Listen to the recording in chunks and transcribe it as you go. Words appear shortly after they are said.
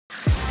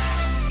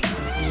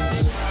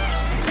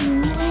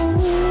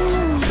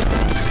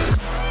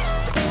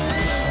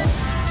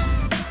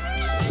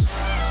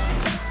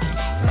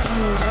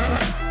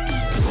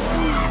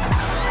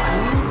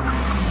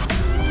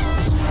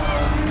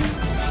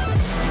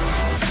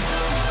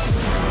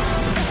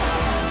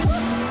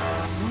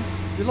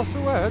You lost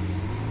for words?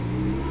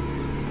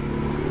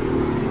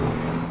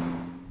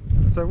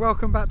 So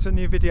welcome back to a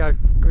new video.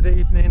 Good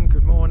evening,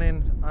 good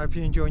morning. I hope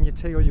you're enjoying your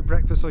tea or your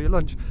breakfast or your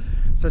lunch.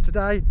 So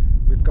today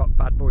we've got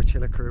bad boy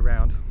chiller crew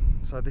around.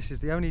 So this is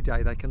the only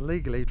day they can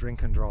legally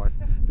drink and drive.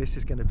 This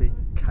is going to be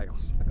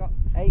chaos. I got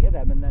 8 of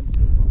them and then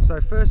 2.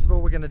 So first of all,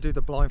 we're going to do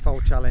the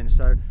blindfold challenge.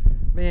 So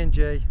me and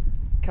G,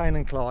 Kane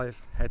and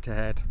Clive, head to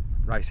head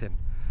racing.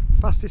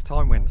 Fastest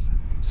time wins.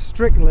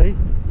 Strictly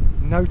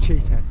no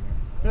cheating.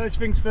 First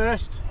things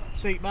first,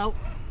 seatbelt.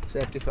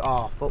 Safety for.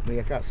 Oh, fuck me,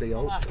 I can't see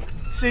you.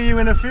 See you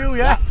in a few,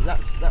 yeah?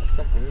 That's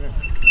second, isn't it?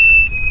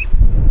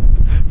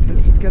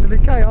 This is going to be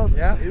chaos.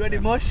 Yeah. You ready,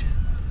 Mush?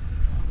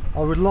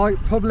 I would like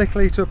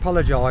publicly to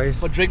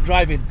apologise For drink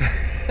driving.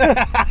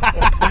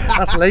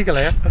 That's legal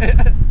here.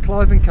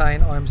 Clive and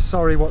Kane, I'm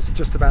sorry what's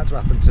just about to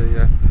happen to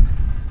you.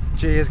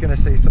 G is going to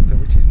see something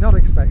which he's not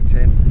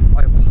expecting.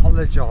 I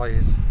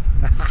apologise.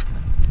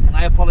 And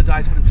I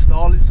apologise for him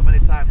stalling so many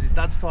times. His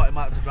dad's taught him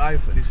how to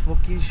drive and he's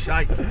fucking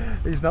shite.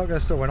 He's not going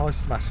to stall when I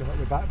smash him at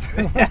the back.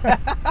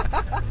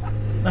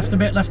 Left a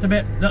bit, left a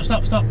bit. No,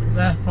 stop.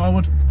 There,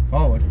 forward.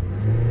 Forward.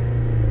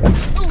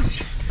 Oh,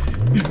 shit.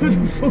 You the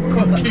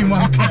fucking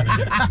wanker.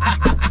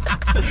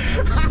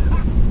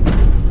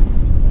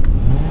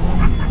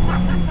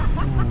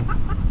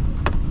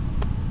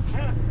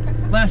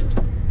 Left.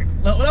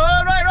 Look,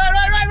 right.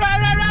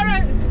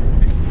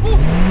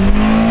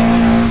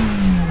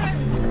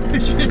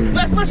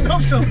 Left,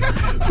 stop.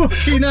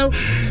 Fucking hell.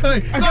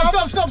 Hey, stop.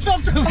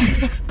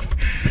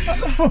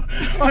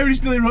 I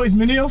originally wrote his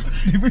mini off.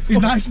 His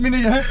nice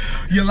mini, yeah?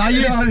 You're lying.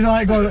 Yeah,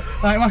 like,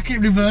 whack it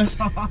reverse.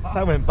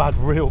 That went bad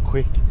real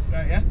quick.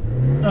 Right, yeah?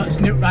 No, it's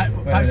new, right.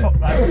 Right.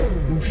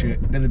 Oh shit,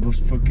 nearly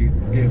bust fucking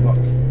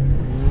gearbox.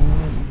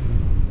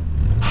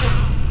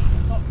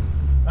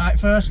 Right,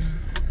 first.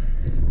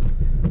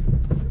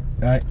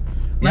 Right.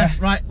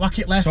 Left, right, whack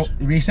it left. So,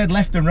 he said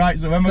left and right,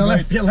 so when we're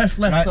left, yeah, left.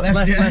 Right,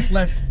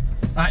 Left.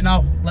 Right,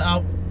 now, let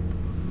out.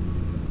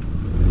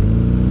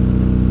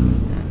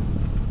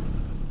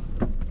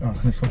 Oh,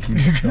 the fucking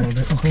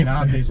Fucking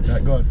hard this.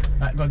 Right, go on.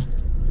 Right, go on.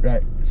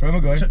 Right, so where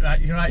am I going?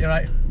 Right, you're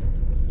right.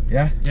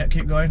 Yeah? Yeah,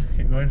 keep going.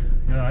 You're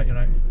right.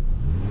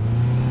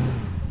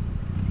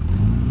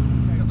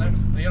 Bit to left.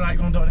 You're right,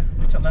 go on, Donny.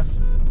 Bit to left.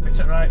 Bit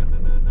to right.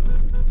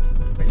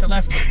 Bit to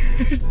left.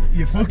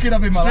 You're fucking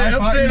having my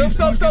life. Straight up,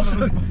 stop.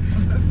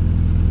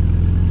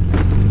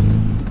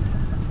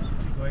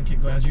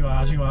 Keep going, as you are.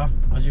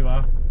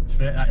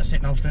 Straight, right,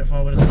 sit now, straight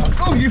forward as well.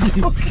 Oh, you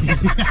fucking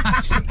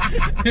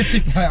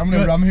Right, I'm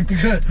gonna ram him.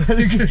 Good.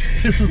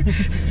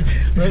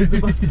 Where's the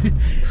bus?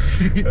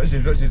 Watch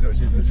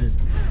this.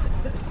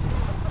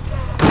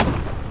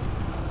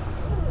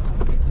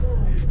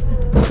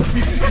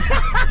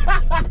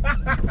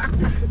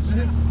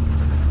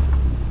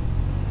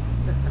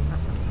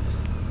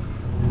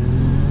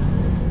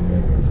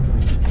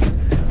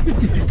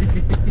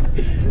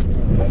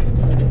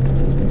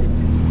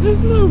 There's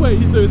no way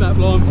he's doing that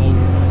blindfold.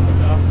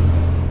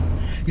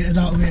 Get us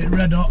out of here,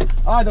 red hot.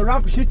 Aye, the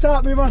ramp shit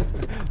out me, man.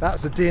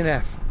 That's a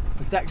DNF.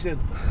 Protection.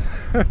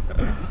 I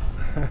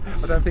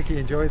don't think he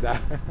enjoyed that.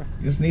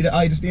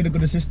 I just need a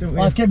good assistant.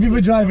 I'll give you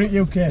a driver at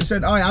UK.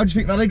 Listen, how do you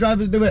think rally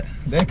drivers do it?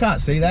 They can't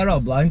see, they're all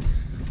blind.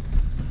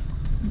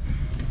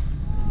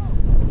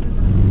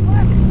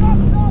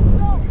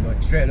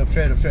 Straight up.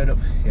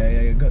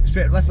 Yeah, go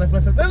straight left. No,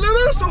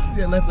 stop.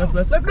 Yeah, left.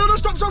 No,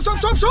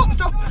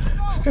 stop.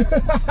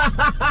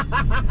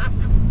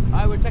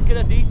 Alright, we're taking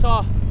a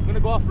detour. We're gonna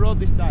go off road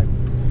this time.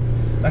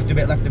 Left a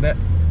bit.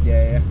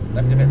 Yeah.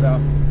 Left a bit though.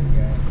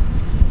 Yeah.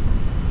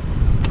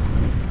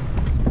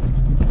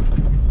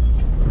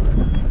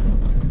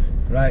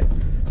 Right.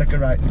 Take a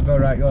right. Go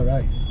right.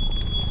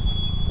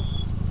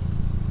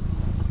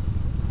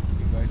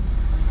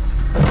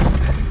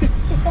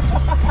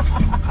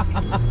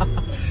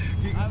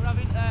 I'm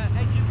having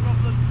engine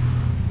problems.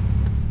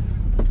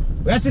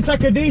 We had to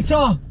take a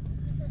detour.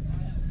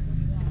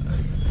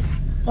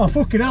 Oh,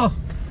 fucking hell.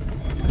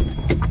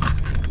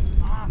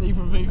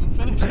 Neither of even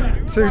finished. 2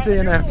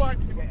 DNFs.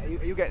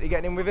 You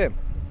getting in with him?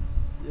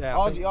 Yeah.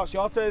 Oh, it's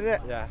your turn, isn't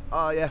it? Yeah.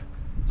 Oh, yeah.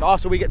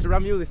 So we get to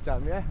ram you this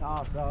time, yeah?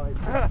 Oh, sorry.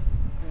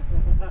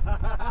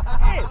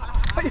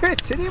 Are you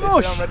hitting him,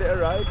 Mush? I'm ready to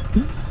ride.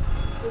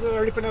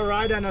 We're ripping a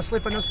ride and a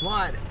slip and a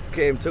slide.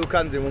 Came 2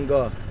 cans in one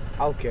go.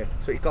 Alky.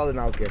 That's what you call an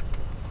alky.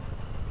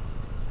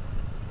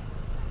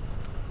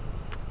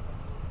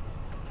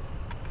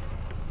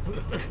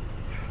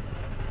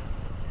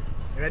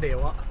 You ready or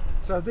what?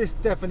 So this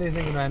definitely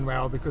isn't going to end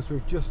well because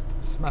we've just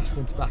smashed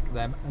into back of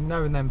them, and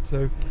knowing them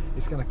two,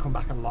 it's going to come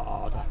back a lot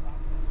harder.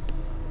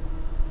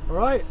 All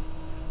right?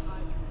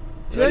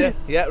 Ready?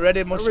 Yeah,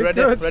 ready, Mush,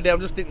 ready. Good? Ready,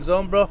 I'm just in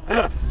zone, bro.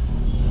 Here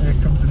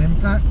comes an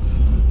impact.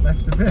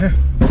 Left a bit.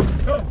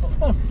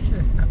 Oh,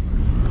 shit.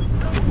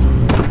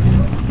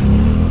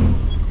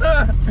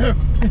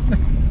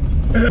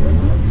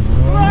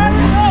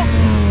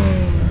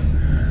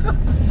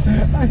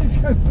 I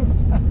go so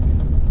fast.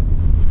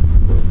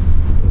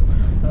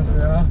 As we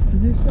are. Can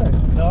you say?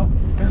 No.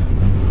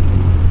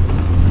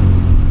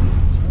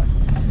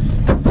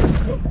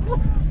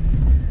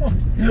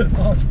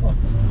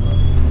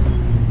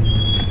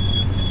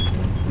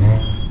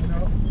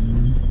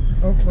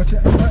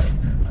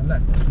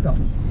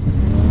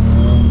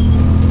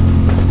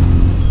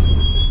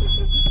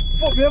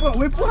 I've got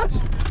whiplash.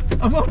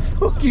 I've got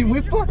fucking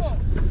whiplash. You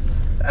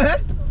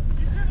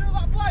can do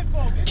that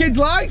blindfolded. Kid's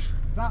life.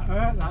 That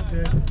hurt, that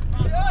did.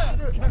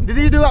 Did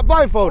you do that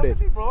blindfolded?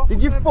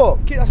 Did you fuck?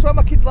 I swear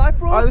my kid's life,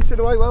 bro. I listen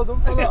away, well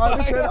done, fella. I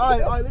listen.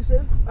 I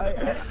listen.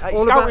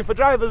 It's scouting for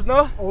drivers,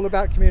 no? All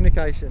about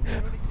communication.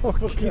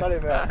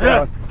 Sorry,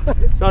 mate.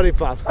 Sorry,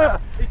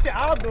 pal. It's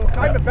hard though.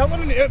 Tying the belt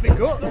on and it hurt me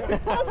gut.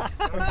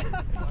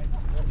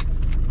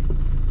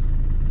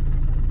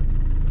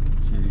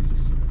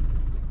 Jesus.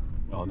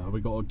 Oh no, we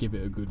gotta give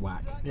it a good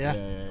whack. Yeah.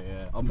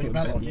 I'm putting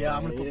Belt on. bet. Yeah,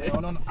 I'm gonna put my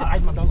own on. I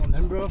had my belt on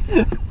then, bro.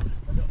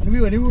 I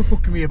knew they were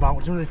fucking me about.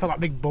 Suddenly they felt that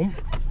big bump.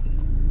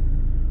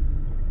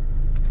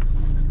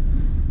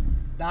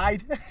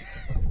 Died.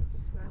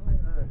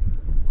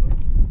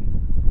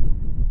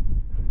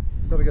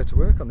 Got to go to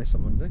work on this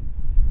on Monday.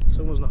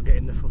 Someone's not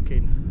getting the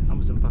fucking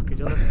Amazon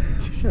package, are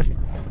they?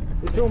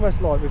 It's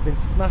almost like we've been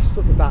smashed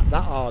up the back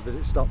that hard that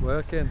it stopped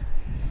working.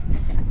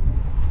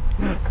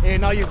 Here,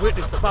 now you've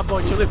witnessed the Bad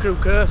Boy Chili Crew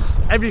curse.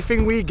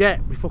 Everything we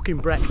get, we fucking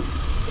break.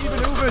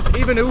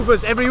 Even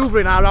Hoovers, every Hoover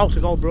in our house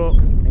is all broke.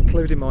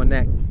 Including my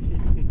neck.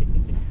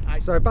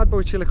 So Bad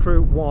Boy Chiller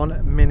Crew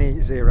 1,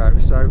 Mini 0.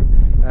 So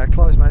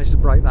Clive's managed to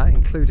break that,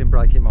 including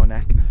breaking my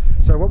neck.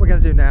 So what we're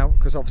going to do now,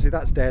 because obviously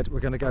that's dead, we're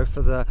going to go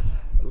for the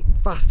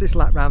fastest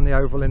lap round the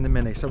oval in the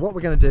Mini. So what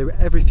we're going to do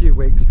every few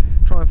weeks,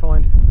 try and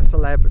find a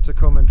celeb to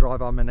come and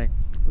drive our Mini.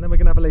 And then we're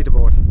going to have a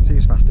leaderboard, see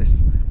who's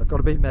fastest. They've got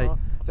to beat me.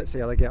 Let's see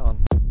how they get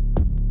on.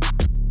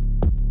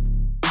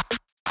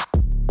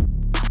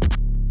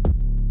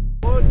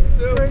 1,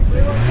 2, 3,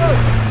 1, go!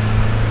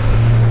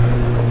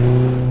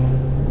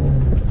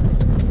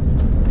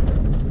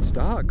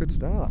 Good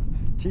start.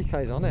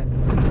 GK's on it.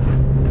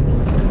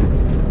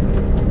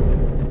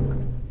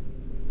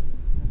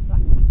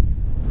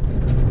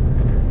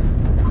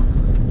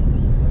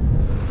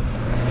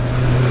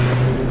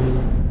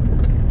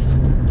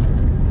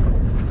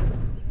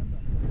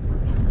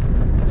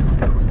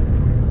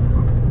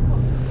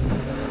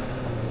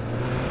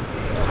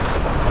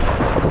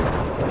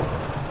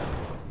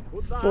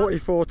 What's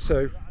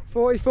 44-2.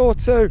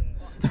 44-2.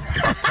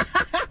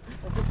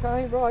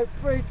 Okay, right,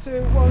 3,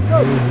 2, 1,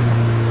 go!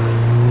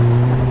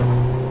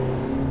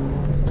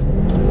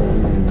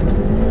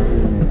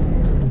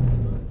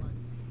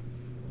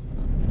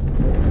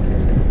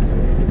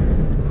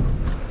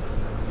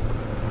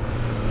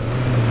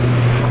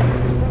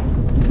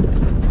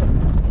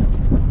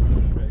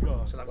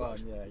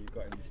 Yeah, you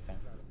got him this time.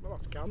 Well,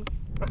 that's can.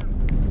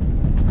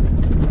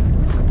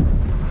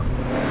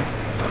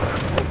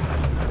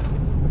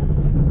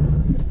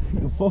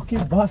 You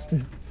fucking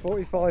bastard.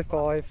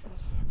 45-5.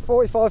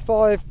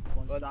 45-5.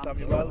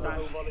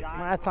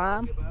 My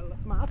time.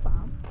 My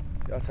time.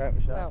 Your time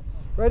to shout.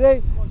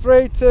 Ready?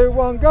 3, 2,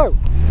 1, go!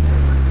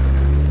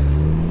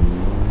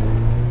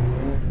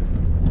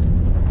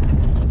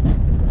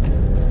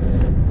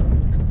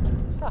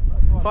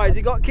 Why, has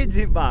he got kids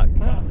in back?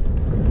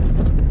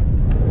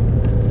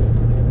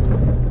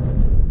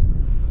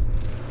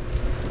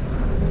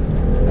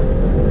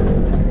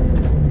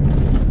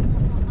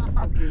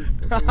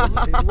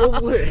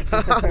 Lovely.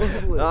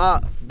 Lovely.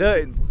 Ah,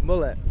 dirty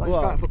mullet. You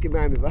can't fucking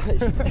mind me, right?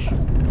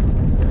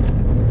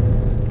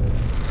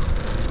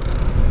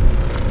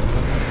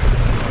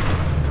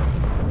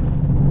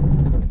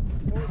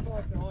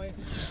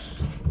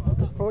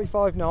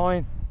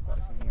 45-9.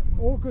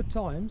 All good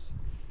times.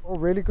 All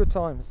really good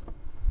times.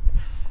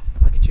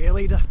 Like a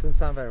cheerleader. Doesn't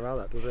sound very well,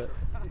 that does it?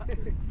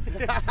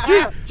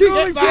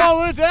 Going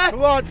forward, eh?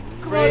 Come on,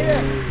 come on.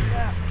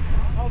 Yeah.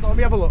 Hold on, let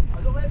me have a look.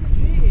 I don't let me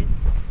cheating.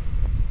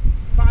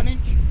 About an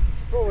inch.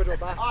 Forward or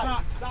back?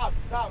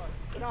 Sam.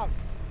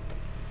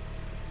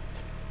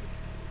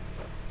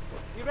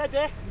 You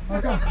ready?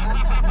 I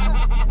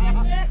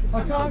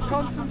can't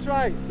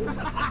concentrate.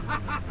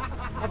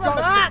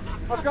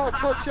 I've got a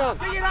touch on.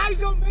 Get your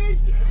eyes on me.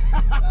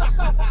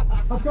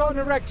 I've got an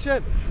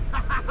erection.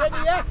 Ready,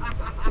 yeah?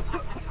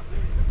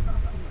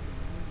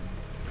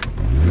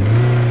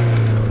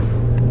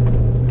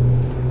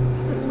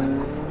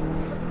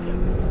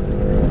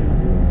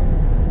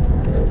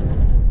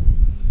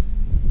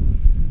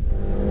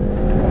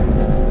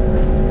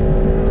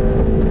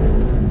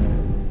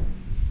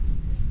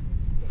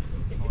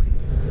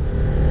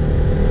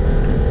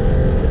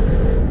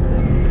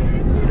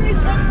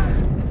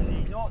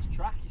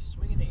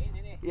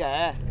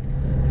 Yeah.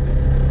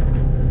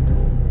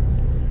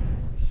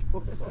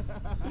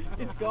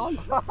 It's gone.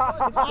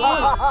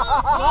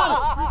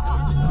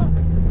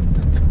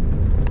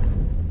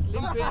 It's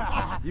limping.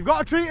 You've got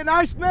to treat it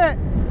nice, mate.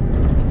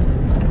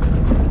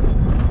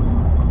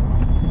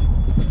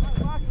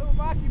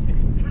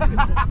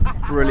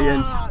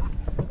 Brilliant.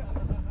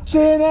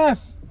 DNF.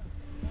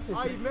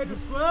 Oh, you've made a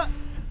squirt.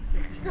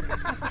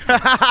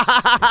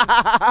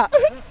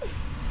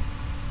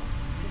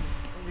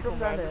 Come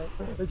down here.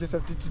 They just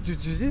have to.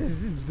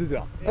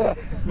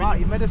 Mark,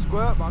 you made a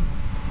squirt, man.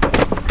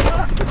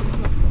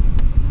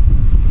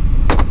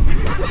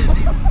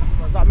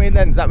 What does that mean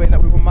then? Does that mean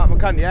that we won Mark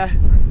McCann, yeah?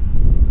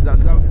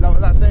 Is that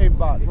what that's saying,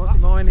 Bart? What's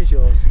mine is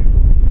yours.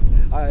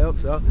 I hope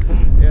so.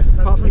 Yeah.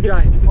 Apart from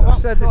James. I've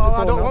said this before.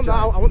 I don't want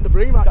that. James. I want the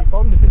bream at the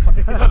pond.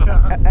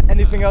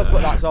 Anything else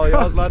but that's all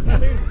yours, lad.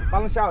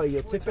 Balance out of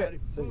you, tip it.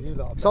 So you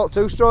lot. Salt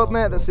 2-stroke,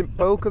 mate. That's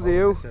simple because of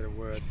you. Said a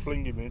word.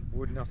 Fling him in.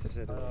 Would not have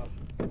said a word.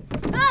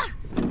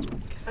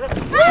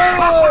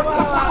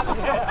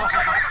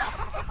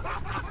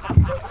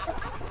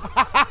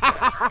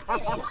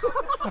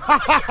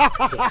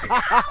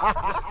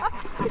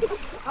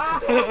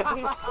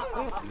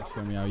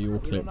 Show me how your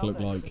clip look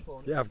like.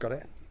 Yeah, I've got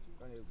it.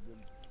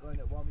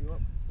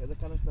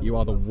 You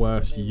are the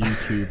worst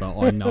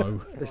YouTuber I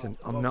know. Listen,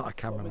 I'm not a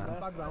cameraman.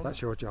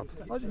 That's your job.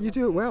 You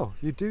do it well.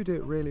 You do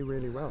it really,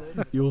 really well.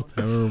 You're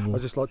terrible.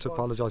 I'd just like to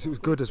apologise. It was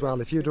good as well.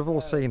 If you'd have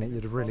all seen it,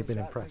 you'd have really been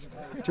impressed.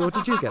 George,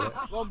 did you get it?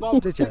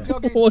 Did you?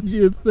 What do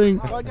you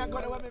think? That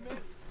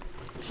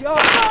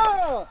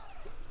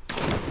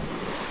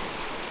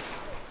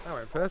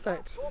went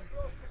perfect.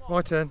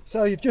 My turn.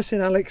 So you've just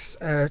seen Alex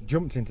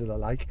jumped into the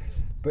lake,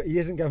 but he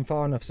isn't going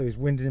far enough, so he's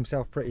winding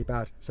himself pretty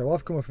bad. So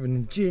I've come up with an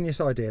ingenious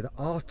idea that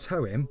I'll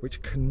tow him, which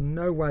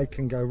no way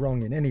can go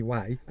wrong in any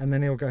way, and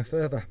then he'll go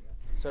further.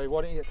 So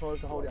why don't you get close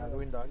to hold it out of the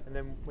window, and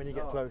then when you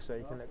get closer,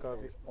 you can let go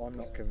of it. I'm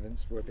not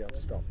convinced we'll be able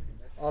to stop.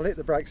 I'll hit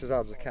the brakes as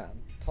hard as I can,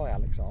 tie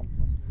Alex on.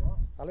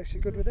 Alex, you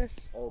good with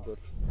this? All good.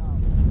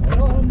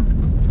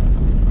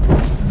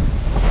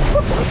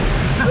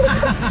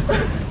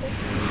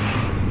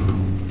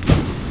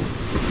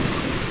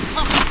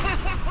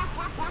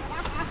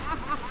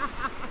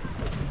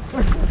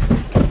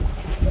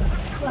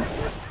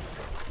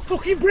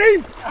 Fucking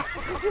bream!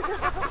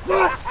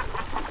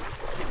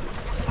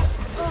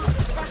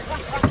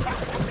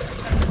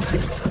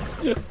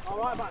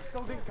 Alright, but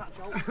still didn't catch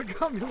on.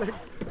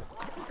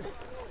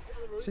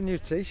 It's a new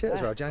t-shirt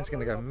as well. Jane's going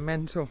to go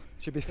mental.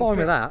 She'll be fine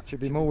with that. She'll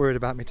be more worried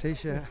about my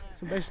t-shirt. It's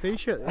the best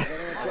t-shirt.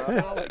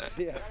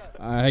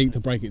 I hate to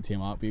break it to you,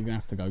 Mark, but you're going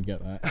to have to go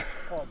get that.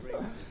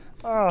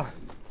 Oh.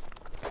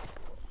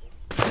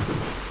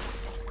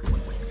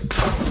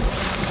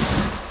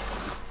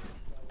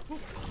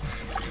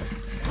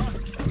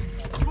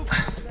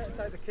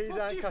 Take the keys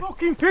out. You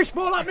fucking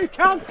fishbowl at me,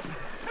 can!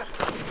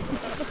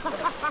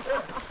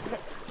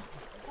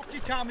 Fuck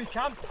you can't, me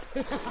can!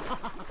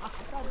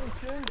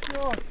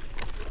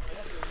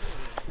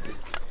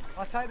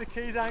 I'll take the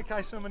keys out in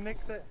case someone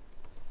nicks it.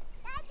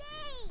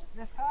 Daddy!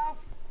 Yes, pal?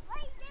 What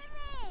are you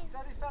doing?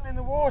 Daddy fell in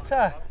the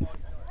water. What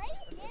are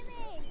you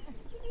doing?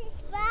 You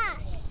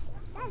splash.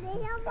 Daddy,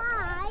 you're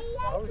fine.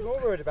 I was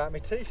more worried about my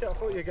t-shirt. I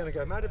thought you were going to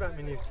go mad about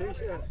my new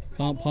t-shirt.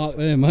 Can't park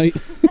there, mate.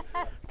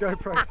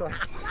 GoPro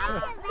saves. Do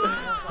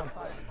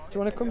you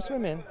want to come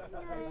swimming?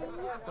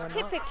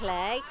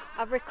 Typically,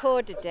 I've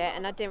recorded it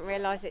and I didn't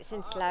realise it's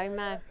in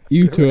slow-mo.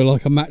 You two are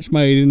like a match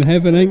made in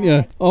heaven, ain't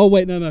you? Oh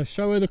wait, no,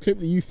 show her the clip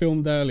that you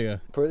filmed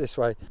earlier. Put it this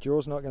way,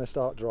 Joe's not going to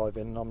start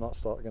driving and I'm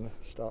not going to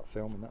start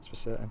filming, that's for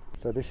certain.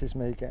 So this is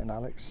me getting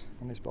Alex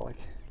on his bike.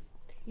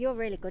 You're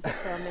really good at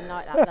filming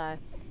like that though.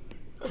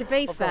 To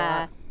be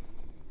fair.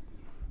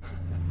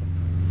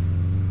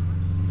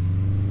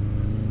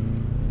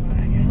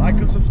 Like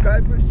and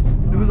subscribe, Bush.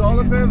 Do us all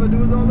a favour,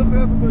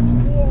 Bush.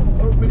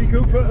 Oh, Billy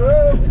Cooper.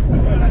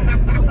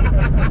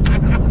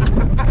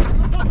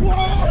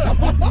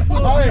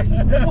 I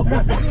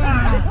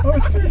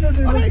was too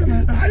busy looking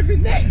at I've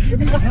been neck.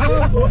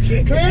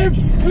 Climb.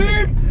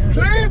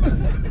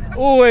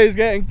 Always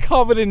getting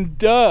covered in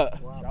dirt.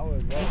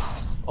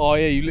 Oh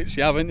yeah, you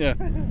literally haven't you?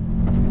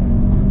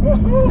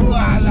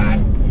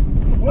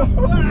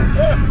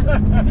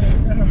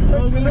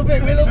 We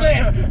love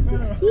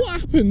it.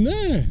 What happened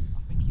there?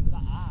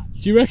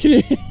 Do you reckon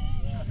it? It's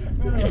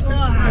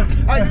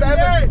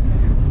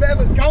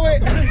better, go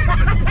it.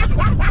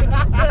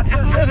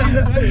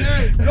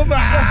 Come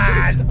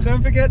on.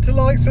 Don't forget to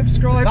like,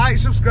 subscribe.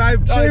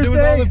 Subscribe. Do us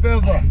Tuesday. all a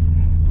favour.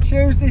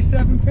 Tuesday,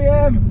 7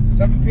 PM.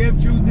 7 PM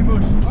Tuesday,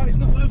 Bush. Oh, it's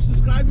not worth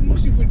subscribing,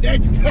 Bush, if we're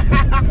dead. I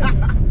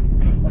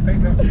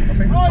think the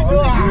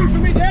For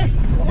me, Dave!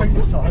 I think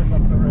the tire's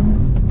up the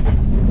rim.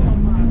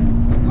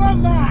 Come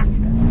on, Mark!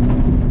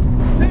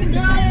 Sing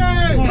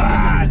down! The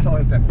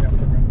tire's definitely up the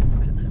rim.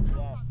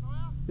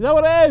 Is that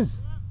what it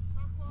is?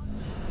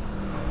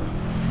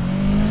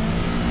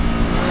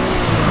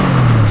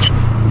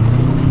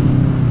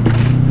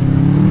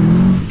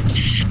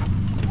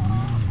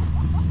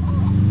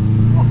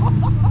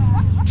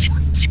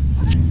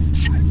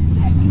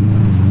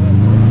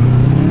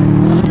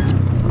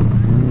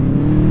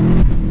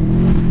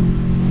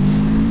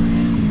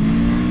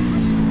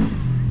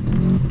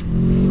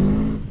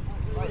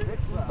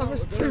 I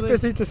was too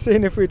busy to see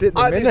if we did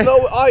the minute.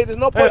 There's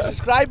no point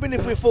subscribing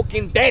if we're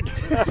fucking dead.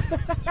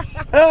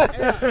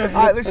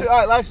 Alright, listen,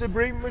 life's a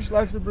dream, Bush,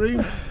 life's a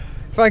dream.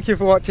 Thank you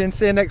for watching.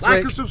 See you next Like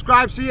week. and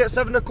subscribe, see you at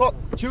 7 o'clock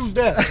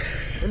Tuesday.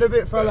 In a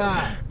bit,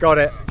 fella. Got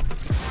it.